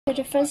For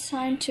the first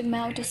time to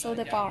melt the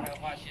solder bar,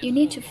 you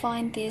need to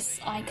find this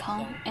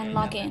icon and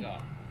log in.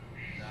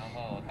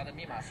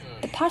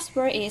 The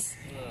password is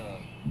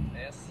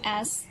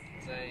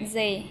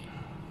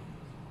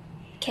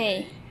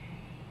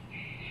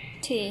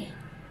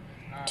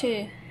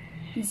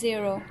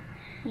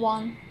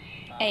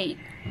SZKT2018.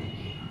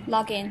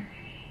 Log in.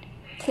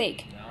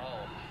 Click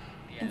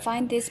and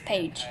find this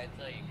page.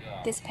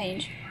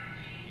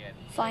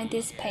 Find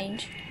this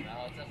page.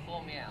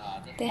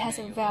 There has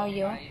a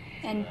value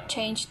and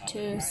change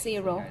to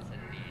 0.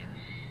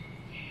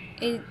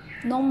 It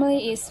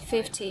normally is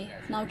 50,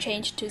 now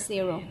change to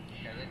 0.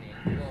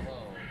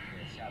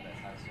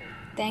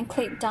 Then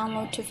click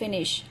download to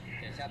finish.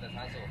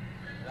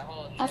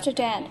 After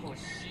that,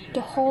 the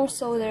whole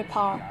solder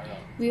part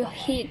will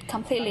heat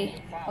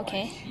completely,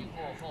 okay?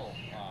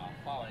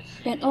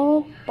 When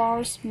all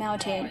bars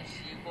melted,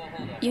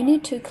 you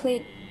need to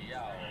click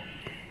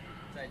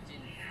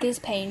this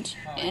page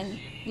and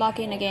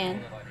log in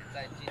again.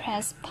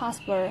 Press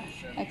password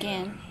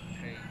again,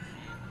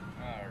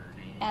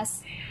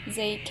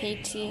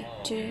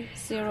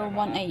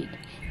 SZKT2018.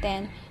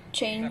 Then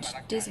change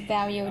this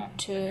value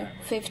to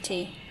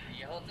 50.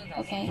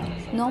 Okay,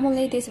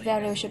 normally this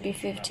value should be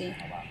 50.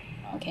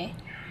 Okay.